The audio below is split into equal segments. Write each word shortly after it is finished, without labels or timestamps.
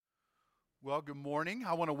Well, good morning.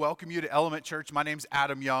 I want to welcome you to Element Church. My name's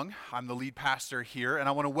Adam Young. I'm the lead pastor here, and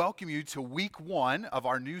I want to welcome you to week one of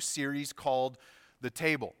our new series called The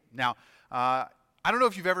Table. Now, I don't know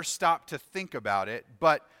if you've ever stopped to think about it,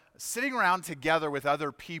 but sitting around together with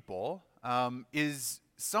other people is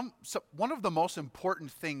one of the most important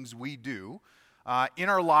things we do in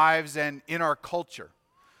our lives and in our culture.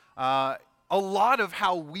 A lot of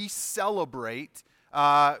how we celebrate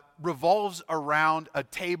revolves around a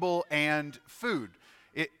table and food.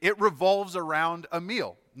 It revolves around a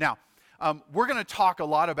meal. Now, we're going to talk a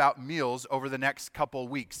lot about meals over the next couple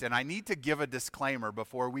weeks, and I need to give a disclaimer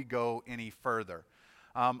before we go any further.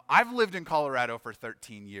 I've lived in Colorado for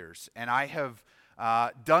 13 years, and I have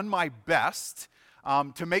done my best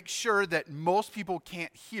to make sure that most people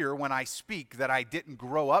can't hear when I speak that I didn't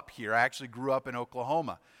grow up here. I actually grew up in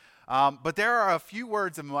Oklahoma. But there are a few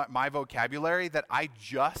words in my vocabulary that I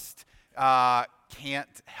just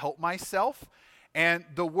can't help myself, and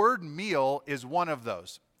the word meal is one of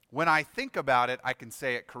those. When I think about it, I can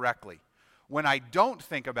say it correctly. When I don't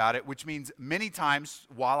think about it, which means many times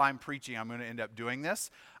while I'm preaching, I'm going to end up doing this,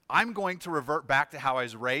 I'm going to revert back to how I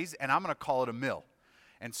was raised, and I'm going to call it a mill.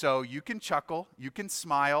 And so you can chuckle, you can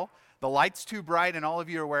smile. The light's too bright and all of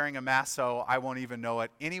you are wearing a mask, so I won't even know it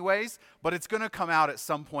anyways. But it's going to come out at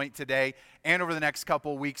some point today and over the next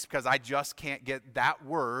couple of weeks because I just can't get that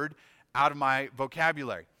word out of my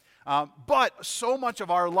vocabulary. But so much of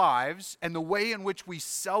our lives and the way in which we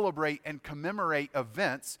celebrate and commemorate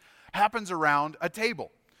events happens around a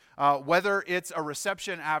table. Whether it's a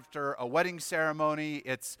reception after a wedding ceremony,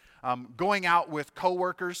 it's going out with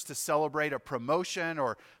coworkers to celebrate a promotion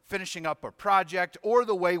or finishing up a project, or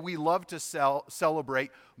the way we love to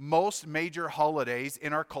celebrate most major holidays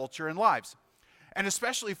in our culture and lives. And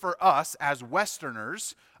especially for us as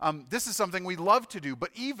Westerners, this is something we love to do. But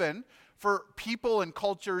even for people and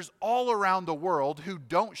cultures all around the world who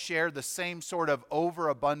don't share the same sort of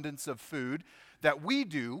overabundance of food that we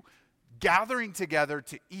do, gathering together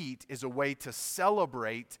to eat is a way to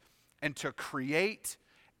celebrate and to create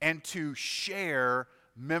and to share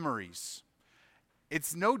memories.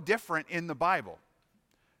 It's no different in the Bible.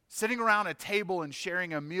 Sitting around a table and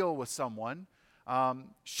sharing a meal with someone,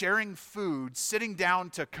 sharing food, sitting down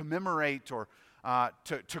to commemorate or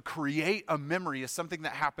to create a memory is something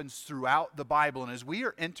that happens throughout the Bible. And as we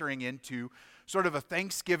are entering into sort of a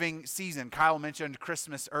Thanksgiving season, Kyle mentioned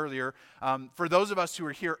Christmas earlier. For those of us who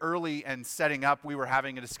were here early and setting up, we were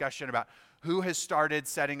having a discussion about who has started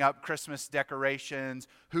setting up Christmas decorations,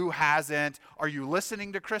 who hasn't. Are you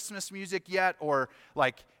listening to Christmas music yet? Or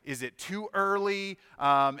is it too early?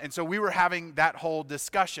 And so we were having that whole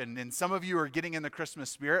discussion, and some of you are getting in the Christmas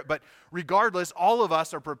spirit, but regardless, all of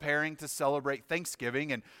us are preparing to celebrate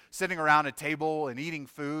Thanksgiving, and sitting around a table and eating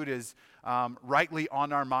food is rightly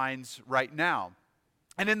on our minds right now.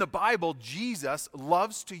 And in the Bible, Jesus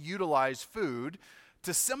loves to utilize food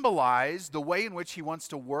to symbolize the way in which he wants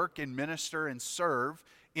to work and minister and serve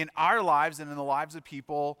in our lives and in the lives of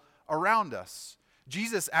people around us.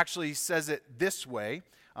 Jesus actually says it this way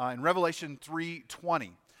in Revelation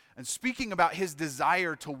 3:20. And speaking about his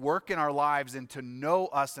desire to work in our lives and to know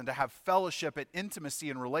us and to have fellowship and intimacy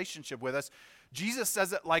and relationship with us, Jesus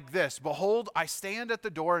says it like this: "Behold, I stand at the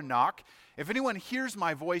door and knock. If anyone hears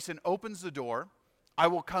my voice and opens the door, I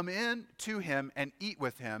will come in to him and eat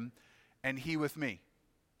with him, and he with me."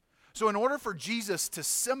 So in order for Jesus to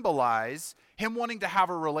symbolize him wanting to have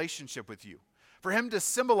a relationship with you, for him to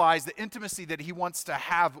symbolize the intimacy that he wants to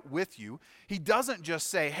have with you, he doesn't just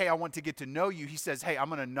say, "Hey, I want to get to know you." He says, "Hey, I'm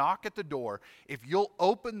going to knock at the door. If you'll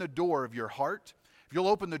open the door of your heart, if you'll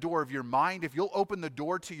open the door of your mind, if you'll open the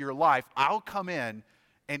door to your life, I'll come in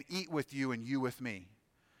and eat with you and you with me."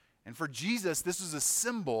 And for Jesus, this is a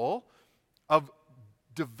symbol of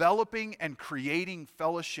developing and creating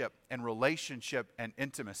fellowship and relationship and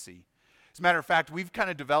intimacy. As a matter of fact, we've kind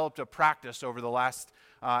of developed a practice over the last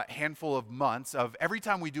handful of months of every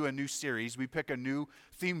time we do a new series, we pick a new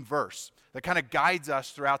theme verse that kind of guides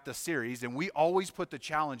us throughout the series, and we always put the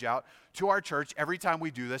challenge out to our church every time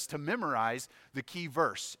we do this to memorize the key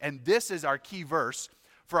verse. And this is our key verse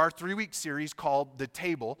for our 3-week series called The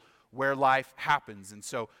Table, Where Life Happens. And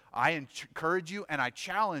so I encourage you and I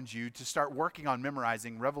challenge you to start working on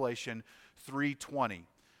memorizing Revelation 3:20.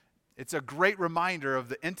 It's a great reminder of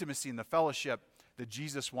the intimacy and the fellowship that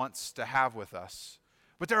Jesus wants to have with us.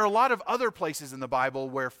 But there are a lot of other places in the Bible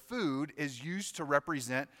where food is used to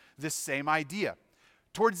represent this same idea.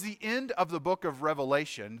 Towards the end of the book of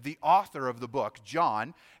Revelation, the author of the book,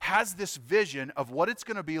 John, has this vision of what it's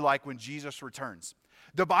going to be like when Jesus returns.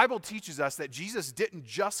 The Bible teaches us that Jesus didn't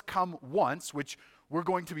just come once, which we're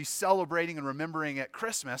going to be celebrating and remembering at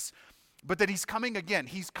Christmas, but that he's coming again.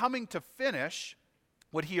 He's coming to finish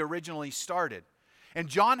what he originally started. And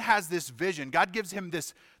John has this vision. God gives him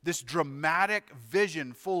this dramatic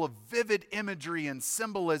vision full of vivid imagery and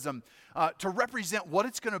symbolism to represent what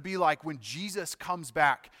it's going to be like when Jesus comes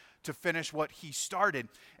back to finish what he started.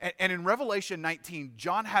 And in Revelation 19,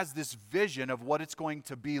 John has this vision of what it's going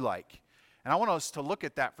to be like. And I want us to look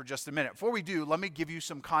at that for just a minute. Before we do, let me give you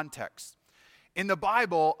some context. In the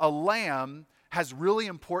Bible, a lamb has really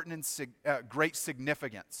important and great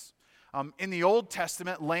significance. In the Old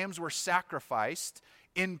Testament, lambs were sacrificed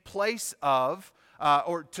in place of,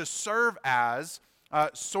 or to serve as,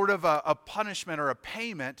 sort of a punishment or a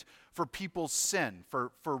payment for people's sin,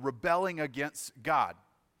 for rebelling against God.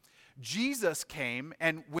 Jesus came,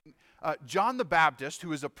 and when John the Baptist, who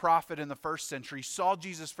was a prophet in the first century, saw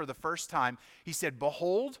Jesus for the first time, he said,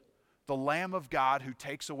 "Behold, the Lamb of God who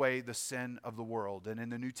takes away the sin of the world." And in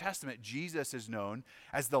the New Testament, Jesus is known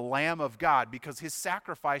as the Lamb of God because his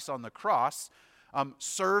sacrifice on the cross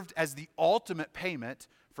served as the ultimate payment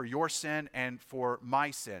for your sin and for my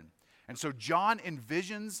sin. And so John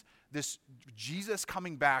envisions this Jesus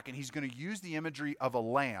coming back, and he's going to use the imagery of a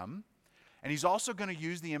lamb, and he's also going to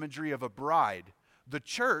use the imagery of a bride. The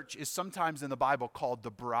church is sometimes in the Bible called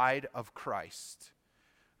the bride of Christ.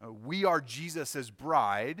 We are Jesus'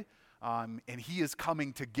 bride, and he is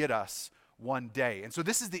coming to get us one day. And so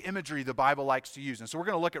this is the imagery the Bible likes to use. And so we're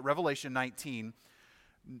going to look at Revelation 19,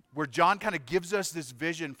 where John kind of gives us this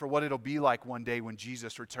vision for what it'll be like one day when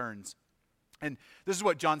Jesus returns. And this is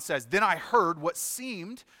what John says. "Then I heard what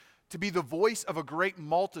seemed to be the voice of a great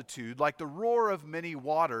multitude, like the roar of many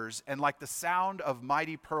waters and like the sound of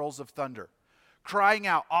mighty pearls of thunder, crying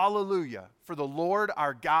out, 'Alleluia, for the Lord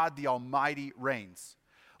our God, the Almighty, reigns.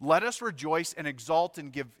 Let us rejoice and exult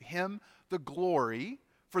and give him the glory,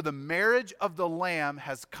 for the marriage of the Lamb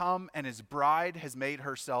has come and his bride has made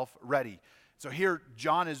herself ready.'" So here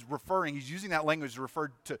John is he's using that language to refer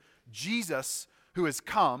to Jesus who has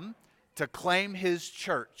come to claim his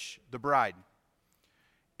church, the bride.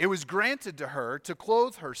 "It was granted to her to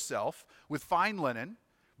clothe herself with fine linen,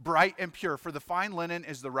 bright and pure, for the fine linen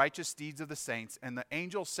is the righteous deeds of the saints. And the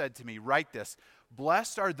angel said to me, 'Write this,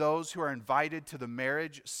 blessed are those who are invited to the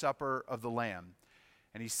marriage supper of the Lamb.'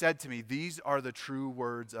 And he said to me, 'These are the true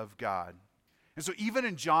words of God.'" And so even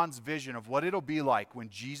in John's vision of what it'll be like when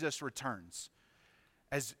Jesus returns,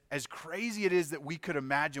 as crazy it is that we could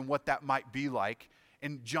imagine what that might be like,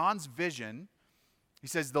 in John's vision, he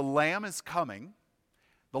says the Lamb is coming.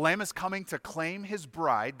 The Lamb is coming to claim his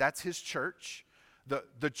bride. That's his church.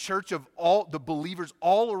 The church of all the believers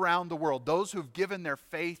all around the world, those who've given their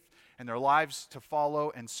faith and their lives to follow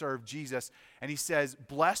and serve Jesus. And he says,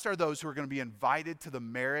 blessed are those who are going to be invited to the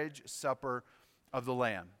marriage supper of the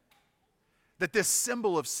Lamb. That this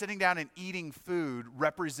symbol of sitting down and eating food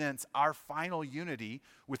represents our final unity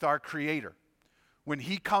with our Creator. When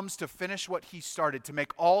he comes to finish what he started, to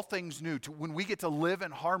make all things new, when we get to live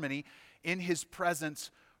in harmony in his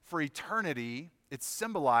presence for eternity, it's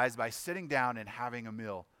symbolized by sitting down and having a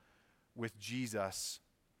meal with Jesus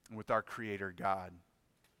and with our Creator God.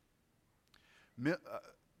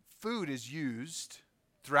 Food is used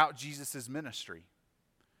throughout Jesus' ministry.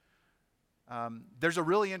 There's a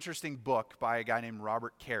really interesting book by a guy named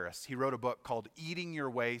Robert Karras. He wrote a book called Eating Your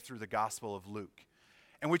Way Through the Gospel of Luke,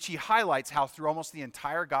 in which he highlights how through almost the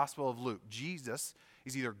entire Gospel of Luke, Jesus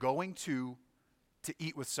is either going to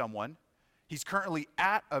eat with someone, he's currently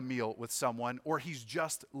at a meal with someone, or he's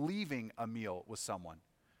just leaving a meal with someone.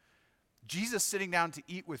 Jesus sitting down to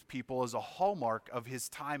eat with people is a hallmark of his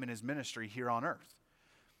time in his ministry here on earth.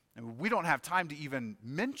 And we don't have time to even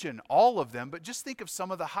mention all of them, but just think of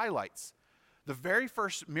some of the highlights. The very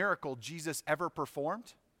first miracle Jesus ever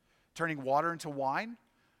performed, turning water into wine,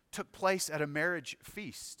 took place at a marriage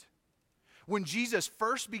feast. When Jesus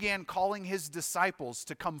first began calling his disciples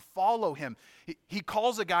to come follow him, he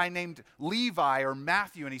calls a guy named Levi or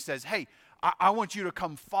Matthew, and he says, "Hey, I want you to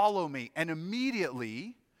come follow me." And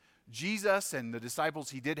immediately, Jesus and the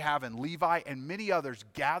disciples he did have and Levi and many others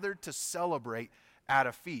gathered to celebrate at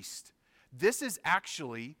a feast. This is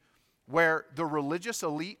actually where the religious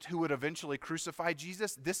elite who would eventually crucify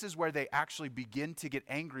Jesus, this is where they actually begin to get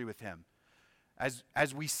angry with him.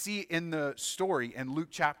 As we see in the story in Luke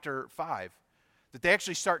chapter 5, that they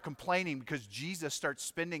actually start complaining because Jesus starts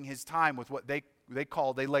spending his time with what they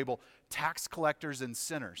label tax collectors and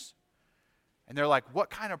sinners. And they're like, what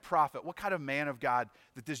kind of prophet, what kind of man of God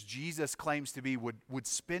that this Jesus claims to be would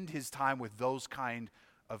spend his time with those kind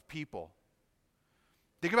of people?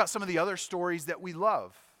 Think about some of the other stories that we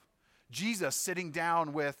love. Jesus sitting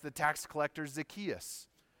down with the tax collector Zacchaeus.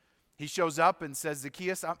 He shows up and says,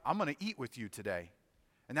 "Zacchaeus, I'm going to eat with you today."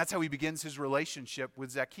 And that's how he begins his relationship with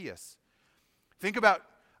Zacchaeus. Think about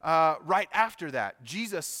right after that,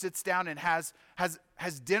 Jesus sits down and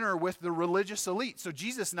has dinner with the religious elite. So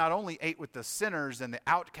Jesus not only ate with the sinners and the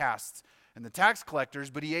outcasts and the tax collectors,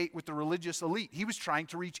 but he ate with the religious elite. He was trying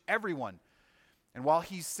to reach everyone. And while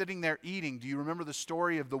he's sitting there eating, do you remember the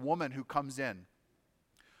story of the woman who comes in,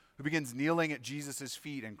 who begins kneeling at Jesus'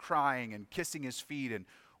 feet and crying and kissing his feet and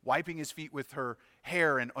wiping his feet with her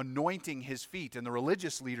hair and anointing his feet? And the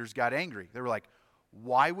religious leaders got angry. They were like,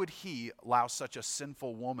 why would he allow such a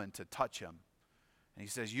sinful woman to touch him? And he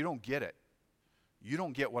says, you don't get it. You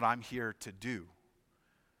don't get what I'm here to do.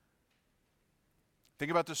 Think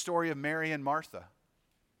about the story of Mary and Martha.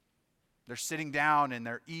 They're sitting down and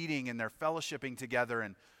they're eating and they're fellowshipping together,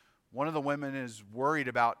 and one of the women is worried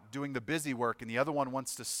about doing the busy work, and the other one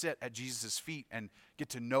wants to sit at Jesus' feet and get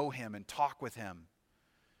to know him and talk with him.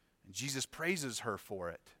 And Jesus praises her for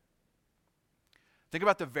it. Think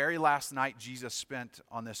about the very last night Jesus spent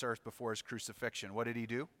on this earth before his crucifixion. What did he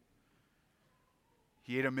do?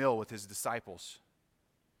 He ate a meal with his disciples.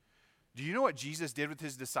 Do you know what Jesus did with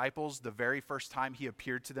his disciples the very first time he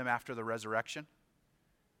appeared to them after the resurrection?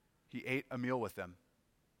 He ate a meal with them.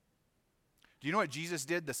 Do you know what Jesus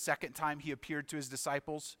did the second time he appeared to his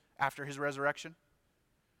disciples after his resurrection?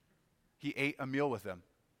 He ate a meal with them.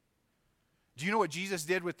 Do you know what Jesus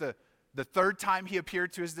did with the third time he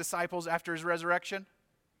appeared to his disciples after his resurrection?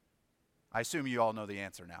 I assume you all know the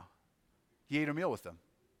answer now. He ate a meal with them.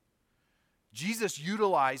 Jesus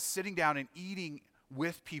utilized sitting down and eating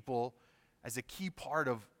with people as a key part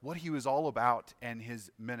of what he was all about and his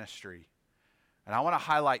ministry. And I want to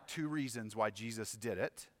highlight two reasons why Jesus did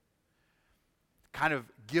it, kind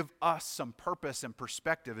of give us some purpose and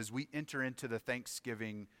perspective as we enter into the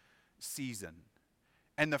Thanksgiving season.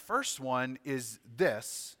 And the first one is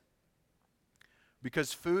this: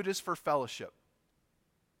 because food is for fellowship.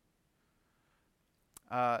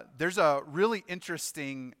 There's a really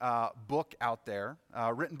interesting book out there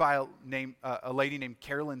written by a lady named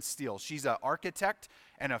Carolyn Steele. She's an architect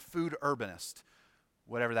and a food urbanist,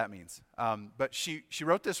 whatever that means. But she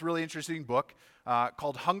wrote this really interesting book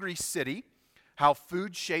called Hungry City: How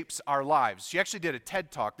Food Shapes Our Lives. She actually did a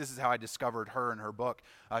TED Talk. This is how I discovered her and her book.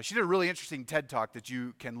 She did a really interesting TED Talk that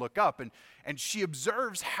you can look up. And she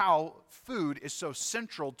observes how food is so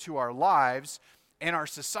central to our lives and our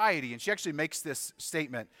society. And she actually makes this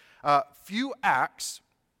statement: few acts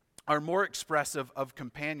are more expressive of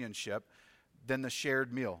companionship than the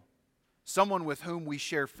shared meal. Someone with whom we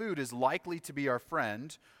share food is likely to be our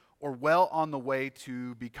friend or well on the way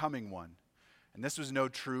to becoming one. And this was no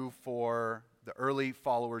true for the early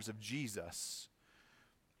followers of Jesus.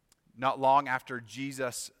 Not long after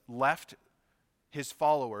Jesus left his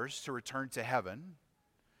followers to return to heaven,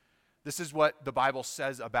 this is what the Bible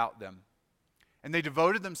says about them. And they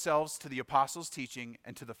devoted themselves to the apostles' teaching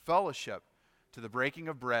and to the fellowship, to the breaking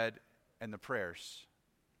of bread and the prayers.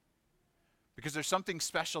 Because there's something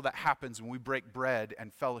special that happens when we break bread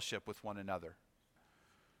and fellowship with one another.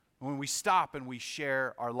 When we stop and we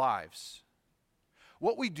share our lives.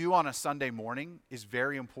 What we do on a Sunday morning is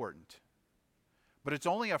very important, but it's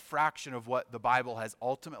only a fraction of what the Bible has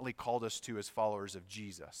ultimately called us to as followers of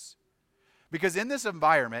Jesus. Because in this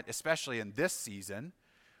environment, especially in this season,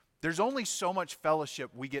 there's only so much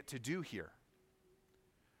fellowship we get to do here.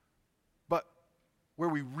 But where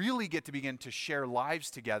we really get to begin to share lives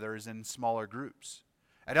together is in smaller groups.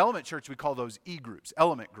 At Element Church, we call those E-groups,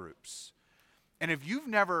 element groups. And if you've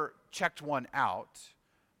never checked one out,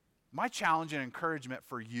 my challenge and encouragement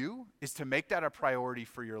for you is to make that a priority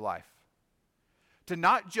for your life. To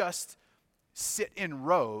not just sit in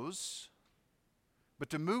rows,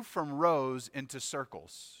 but to move from rows into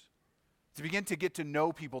circles. To begin to get to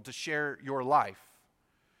know people, to share your life.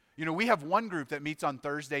 You know, we have one group that meets on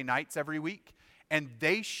Thursday nights every week, and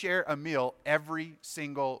they share a meal every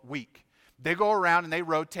single week. They go around and they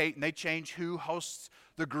rotate and they change who hosts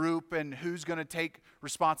the group and who's going to take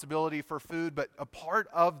responsibility for food, but a part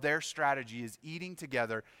of their strategy is eating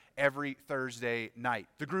together every Thursday night.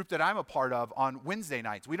 The group that I'm a part of on Wednesday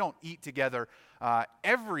nights, we don't eat together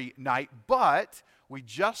every night, but we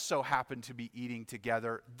just so happen to be eating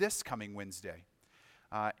together this coming Wednesday.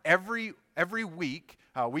 Every week,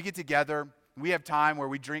 we get together. We have time where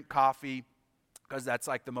we drink coffee, because that's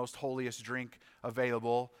like the most holiest drink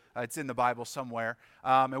available. It's in the Bible somewhere.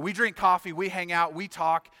 And we drink coffee, we hang out, we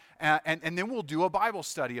talk, and then we'll do a Bible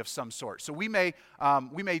study of some sort. So we may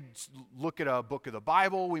look at a book of the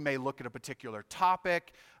Bible. We may look at a particular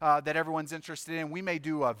topic that everyone's interested in. We may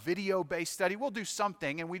do a video-based study. We'll do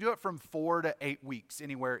something, and we do it from 4 to 8 weeks,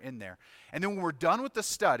 anywhere in there. And then when we're done with the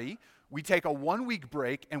study, we take a 1-week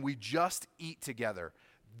break, and we just eat together.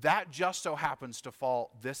 that just so happens to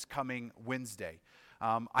fall this coming Wednesday.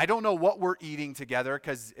 I don't know what we're eating together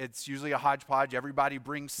because it's usually a hodgepodge. Everybody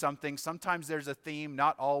brings something. Sometimes there's a theme,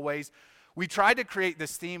 not always. We tried to create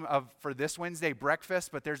this theme for this Wednesday,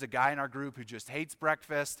 breakfast, but there's a guy in our group who just hates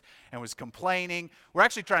breakfast and was complaining. We're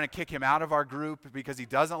actually trying to kick him out of our group because he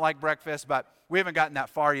doesn't like breakfast, but we haven't gotten that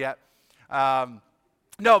far yet.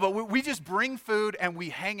 No, but we just bring food and we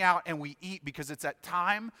hang out and we eat because it's that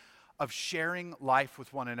time of sharing life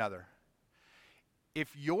with one another.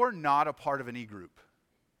 If you're not a part of an e-group,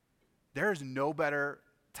 there is no better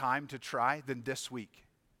time to try than this week.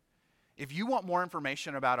 If you want more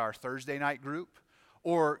information about our Thursday night group,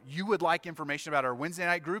 or you would like information about our Wednesday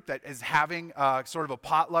night group that is having sort of a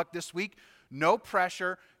potluck this week, no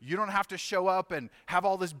pressure. You don't have to show up and have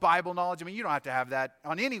all this Bible knowledge. I mean, you don't have to have that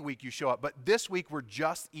on any week you show up, but this week we're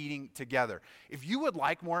just eating together. If you would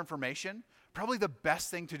like more information, probably the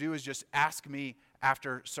best thing to do is just ask me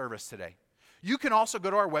after service today. You can also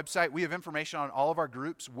go to our website. We have information on all of our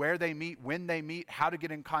groups, where they meet, when they meet, how to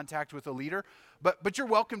get in contact with a leader. But you're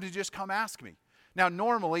welcome to just come ask me. Now,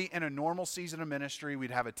 normally, in a normal season of ministry,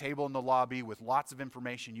 we'd have a table in the lobby with lots of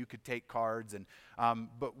information. You could take cards.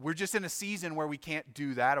 But we're just in a season where we can't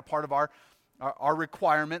do that. A part of our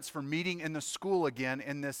requirements for meeting in the school again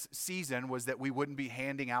in this season was that we wouldn't be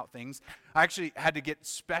handing out things. I actually had to get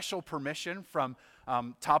special permission from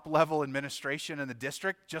top-level administration in the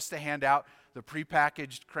district just to hand out the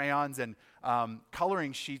prepackaged crayons and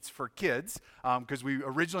coloring sheets for kids, because we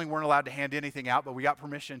originally weren't allowed to hand anything out, but we got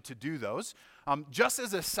permission to do those. Just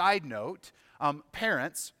as a side note,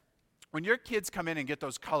 parents, when your kids come in and get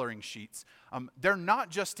those coloring sheets, they're not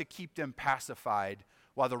just to keep them pacified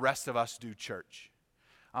while the rest of us do church.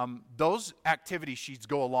 Those activity sheets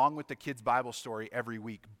go along with the kids' Bible story every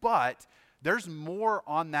week, but there's more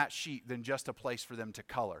on that sheet than just a place for them to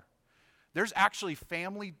color. There's actually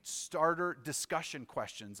family starter discussion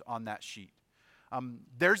questions on that sheet.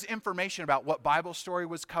 There's information about what Bible story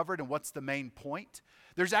was covered and what's the main point.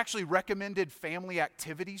 There's actually recommended family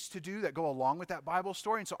activities to do that go along with that Bible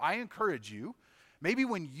story. And so I encourage you, maybe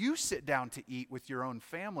when you sit down to eat with your own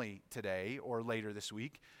family today or later this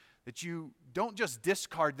week, that you don't just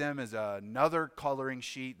discard them as another coloring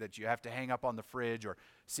sheet that you have to hang up on the fridge or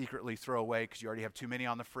secretly throw away because you already have too many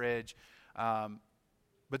on the fridge,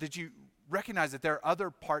 but that you recognize that there are other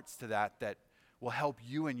parts to that that will help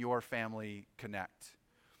you and your family connect.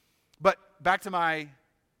 But back to my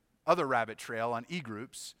other rabbit trail on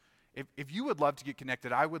e-groups, if you would love to get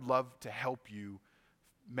connected, I would love to help you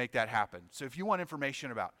make that happen. So if you want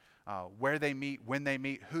information about where they meet, when they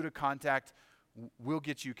meet, who to contact, we'll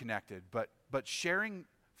get you connected. But sharing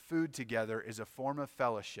food together is a form of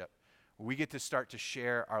fellowship. We get to start to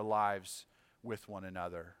share our lives with one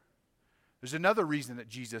another. There's another reason that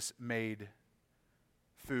Jesus made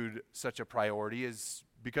food such a priority is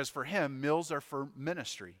because for him, meals are for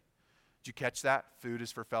ministry. Did you catch that? Food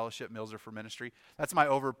is for fellowship, meals are for ministry. That's my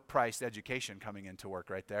overpriced education coming into work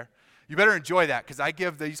right there. You better enjoy that because I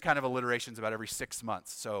give these kind of alliterations about every 6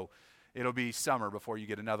 months. So it'll be summer before you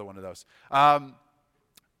get another one of those.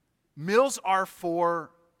 Meals are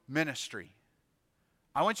for ministry.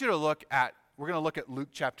 I want you to we're going to look at Luke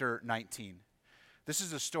chapter 19. This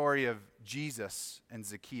is a story of Jesus and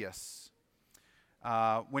Zacchaeus.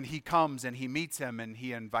 When he comes and he meets him and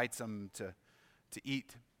he invites him to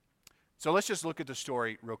eat. So let's just look at the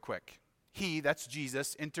story real quick. That's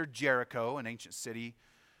Jesus, entered Jericho, an ancient city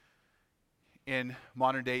in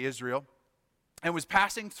modern-day Israel, and was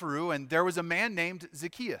passing through, and there was a man named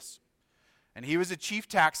Zacchaeus. And he was a chief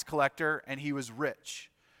tax collector, and he was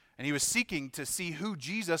rich. And he was seeking to see who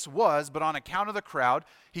Jesus was, but on account of the crowd,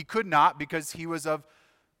 he could not because he was of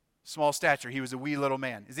small stature. He was a wee little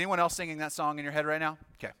man. Is anyone else singing that song in your head right now?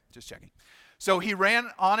 Okay, just checking. So he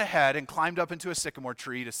ran on ahead and climbed up into a sycamore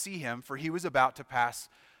tree to see him, for he was about to pass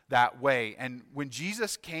that way. And when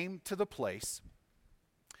Jesus came to the place,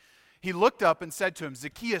 he looked up and said to him,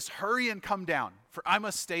 "Zacchaeus, hurry and come down, for I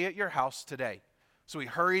must stay at your house today." So he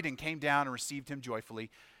hurried and came down and received him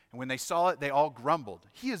joyfully. And when they saw it, they all grumbled.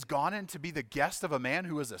 "He has gone in to be the guest of a man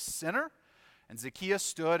who is a sinner?" And Zacchaeus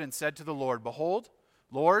stood and said to the Lord, "Behold,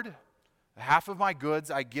 Lord, half of my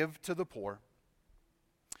goods I give to the poor.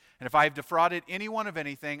 And if I have defrauded anyone of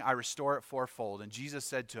anything, I restore it fourfold." And Jesus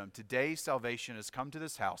said to him, "Today salvation has come to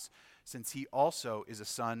this house, since he also is a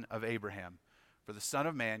son of Abraham. For the Son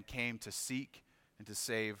of Man came to seek and to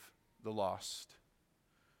save the lost."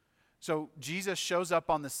 So Jesus shows up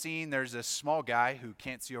on the scene. There's this small guy who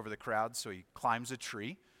can't see over the crowd, so he climbs a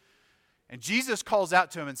tree. And Jesus calls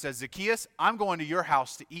out to him and says, "Zacchaeus, I'm going to your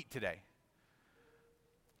house to eat today."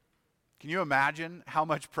 Can you imagine how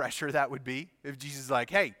much pressure that would be if Jesus is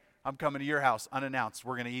like, hey, I'm coming to your house unannounced.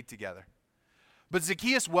 We're going to eat together. But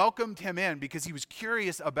Zacchaeus welcomed him in because he was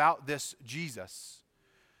curious about this Jesus.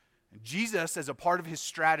 And Jesus, as a part of his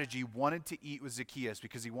strategy, wanted to eat with Zacchaeus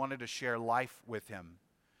because he wanted to share life with him.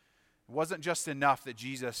 It wasn't just enough that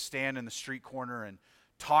Jesus stand in the street corner and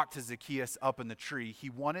talk to Zacchaeus up in the tree.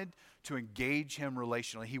 He wanted to engage him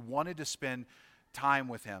relationally. He wanted to spend time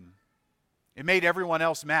with him. It made everyone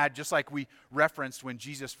else mad, just like we referenced when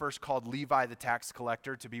Jesus first called Levi the tax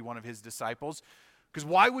collector to be one of his disciples. Because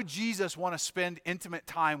why would Jesus want to spend intimate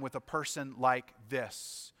time with a person like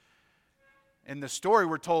this? In the story,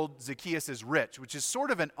 we're told Zacchaeus is rich, which is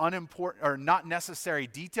sort of an unimportant or not necessary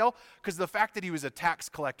detail, because the fact that he was a tax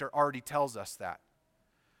collector already tells us that.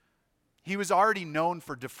 He was already known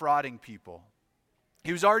for defrauding people.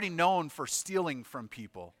 He was already known for stealing from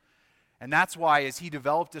people. And that's why, as he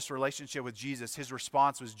developed this relationship with Jesus, his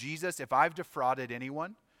response was, Jesus, if I've defrauded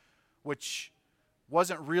anyone, which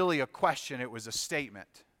wasn't really a question, it was a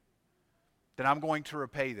statement, then I'm going to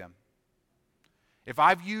repay them. If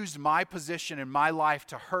I've used my position in my life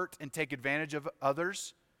to hurt and take advantage of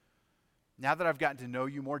others, now that I've gotten to know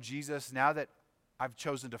you more, Jesus, now that I've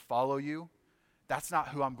chosen to follow you, that's not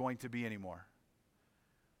who I'm going to be anymore.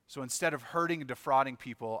 So instead of hurting and defrauding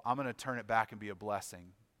people, I'm going to turn it back and be a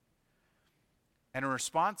blessing. And in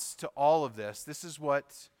response to all of this, this is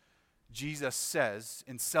what Jesus says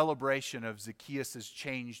in celebration of Zacchaeus'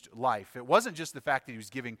 changed life. It wasn't just the fact that he was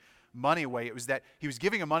giving money away. It was that he was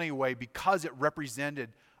giving money away because it represented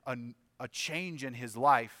a change in his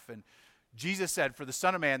life. And Jesus said, for the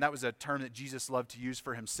Son of Man, that was a term that Jesus loved to use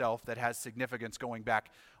for himself that has significance going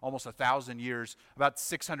back almost 1,000 years, about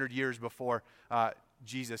 600 years before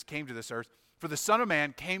Jesus came to this earth. For the Son of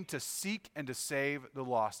Man came to seek and to save the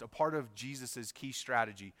lost. A part of Jesus' key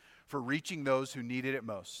strategy for reaching those who needed it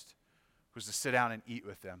most was to sit down and eat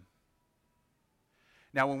with them.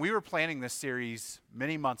 Now, when we were planning this series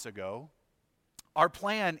many months ago, our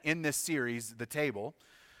plan in this series, The Table,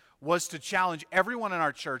 was to challenge everyone in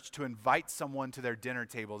our church to invite someone to their dinner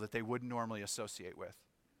table that they wouldn't normally associate with.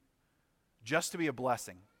 Just to be a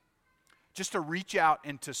blessing. Just to reach out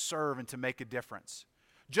and to serve and to make a difference.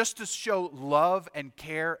 Just to show love and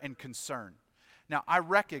care and concern. Now, I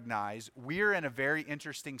recognize we're in a very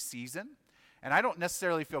interesting season, and I don't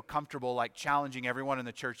necessarily feel comfortable like challenging everyone in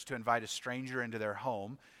the church to invite a stranger into their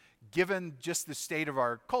home, given just the state of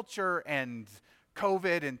our culture and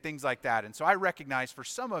COVID and things like that. And so I recognize for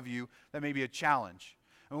some of you that may be a challenge.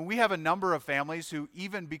 And we have a number of families who,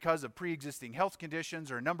 even because of pre-existing health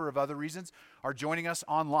conditions or a number of other reasons, are joining us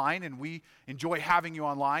online, and we enjoy having you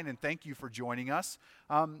online, and thank you for joining us,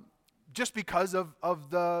 just because of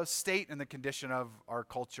the state and the condition of our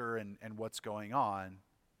culture and what's going on.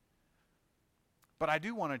 But I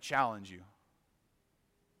do want to challenge you.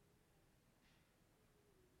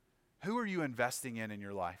 Who are you investing in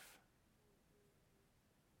your life?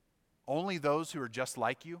 Only those who are just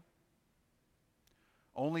like you?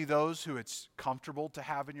 Only those who it's comfortable to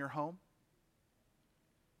have in your home?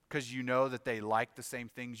 Because you know that they like the same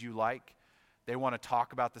things you like. They want to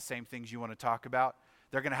talk about the same things you want to talk about.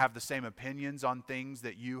 They're going to have the same opinions on things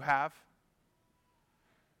that you have.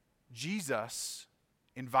 Jesus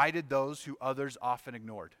invited those who others often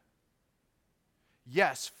ignored.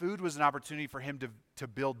 Yes, food was an opportunity for him to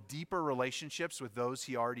build deeper relationships with those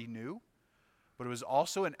he already knew, but it was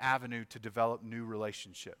also an avenue to develop new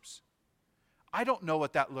relationships. I don't know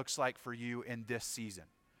what that looks like for you in this season.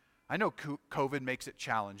 I know COVID makes it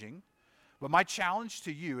challenging, but my challenge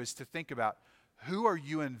to you is to think about who are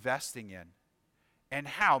you investing in and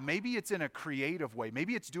how. Maybe it's in a creative way.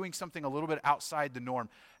 Maybe it's doing something a little bit outside the norm.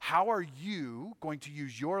 How are you going to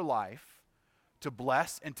use your life to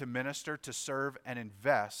bless and to minister, to serve and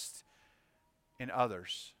invest in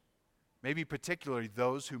others? Maybe particularly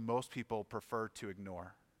those who most people prefer to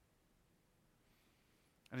ignore.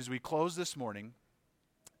 And as we close this morning,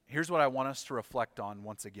 here's what I want us to reflect on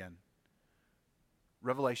once again.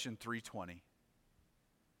 Revelation 3:20.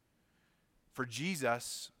 For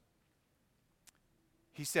Jesus,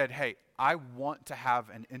 he said, hey, I want to have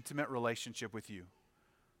an intimate relationship with you.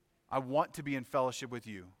 I want to be in fellowship with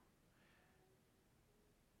you.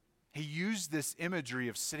 He used this imagery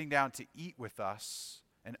of sitting down to eat with us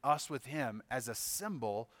and us with him as a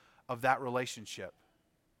symbol of that relationship.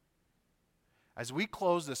 As we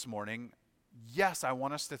close this morning, yes, I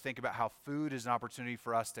want us to think about how food is an opportunity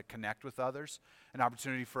for us to connect with others, an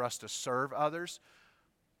opportunity for us to serve others,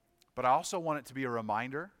 but I also want it to be a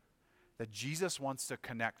reminder that Jesus wants to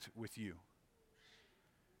connect with you.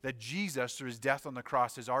 That Jesus, through his death on the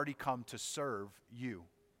cross, has already come to serve you.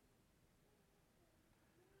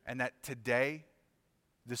 And that today,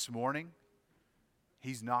 this morning,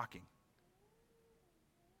 He's knocking.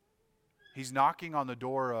 He's knocking on the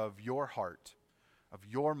door of your heart, of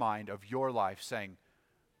your mind, of your life, saying,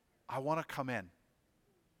 I want to come in.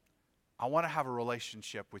 I want to have a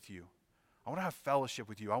relationship with you. I want to have fellowship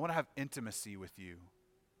with you. I want to have intimacy with you.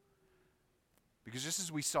 Because just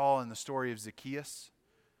as we saw in the story of Zacchaeus,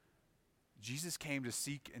 Jesus came to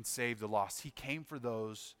seek and save the lost. He came for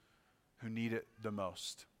those who need it the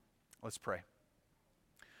most. Let's pray.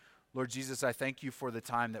 Lord Jesus, I thank you for the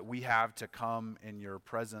time that we have to come in your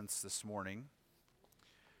presence this morning.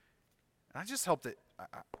 And I just hope that,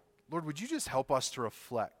 Lord, would you just help us to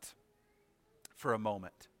reflect for a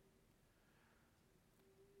moment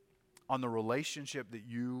on the relationship that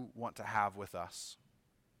you want to have with us.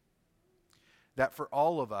 That for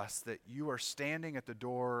all of us, that you are standing at the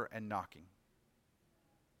door and knocking,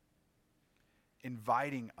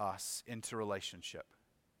 inviting us into relationship,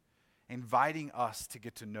 inviting us to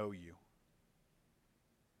get to know you.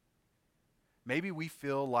 Maybe we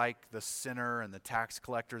feel like the sinner and the tax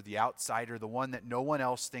collector, the outsider, the one that no one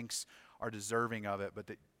else thinks are deserving of it, but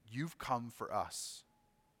that you've come for us.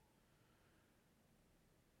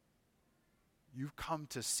 You've come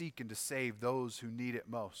to seek and to save those who need it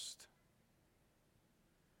most.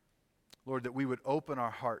 Lord, that we would open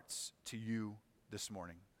our hearts to you this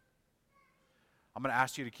morning. I'm going to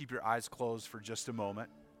ask you to keep your eyes closed for just a moment.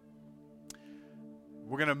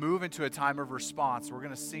 We're going to move into a time of response. We're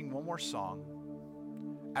going to sing one more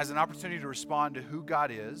song as an opportunity to respond to who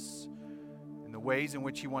God is and the ways in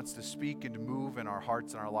which He wants to speak and to move in our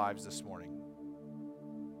hearts and our lives this morning.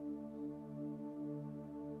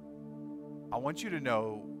 I want you to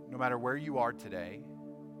know, no matter where you are today,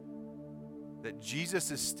 that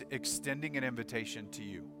Jesus is extending an invitation to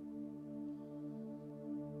you.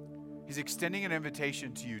 He's extending an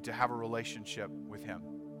invitation to you to have a relationship with Him,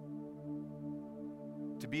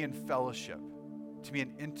 to be in fellowship, to be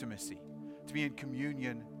in intimacy, to be in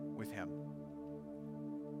communion with Him.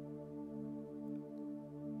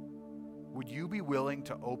 Would you be willing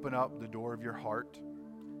to open up the door of your heart,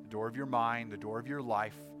 the door of your mind, the door of your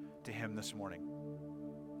life to Him this morning?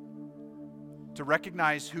 To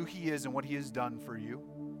recognize who He is and what He has done for you,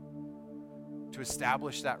 to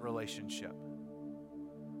establish that relationship.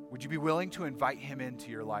 Would you be willing to invite Him into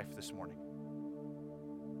your life this morning?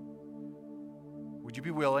 Would you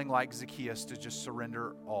be willing, like Zacchaeus, to just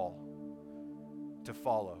surrender all, to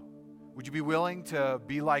follow? Would you be willing to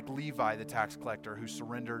be like Levi, the tax collector, who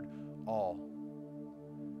surrendered all?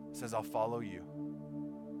 Says, I'll follow you.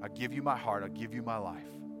 I'll give you my heart. I'll give you my life.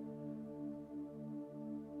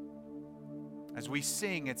 As we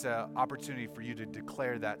sing, it's an opportunity for you to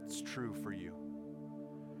declare that's true for you.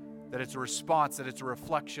 That it's a response, that it's a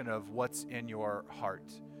reflection of what's in your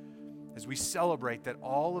heart. As we celebrate that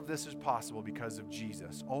all of this is possible because of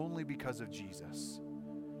Jesus, only because of Jesus.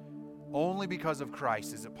 Only because of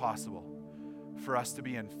Christ is it possible for us to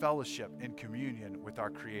be in fellowship, in communion with our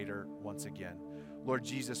Creator once again. Lord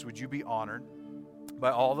Jesus, would you be honored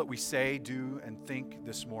by all that we say, do, and think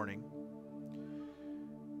this morning?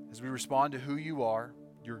 As we respond to who you are,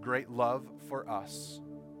 your great love for us,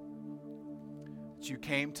 that you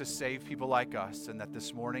came to save people like us, and that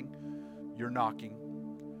this morning you're knocking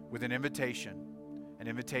with an invitation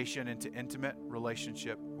into intimate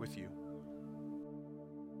relationship with you.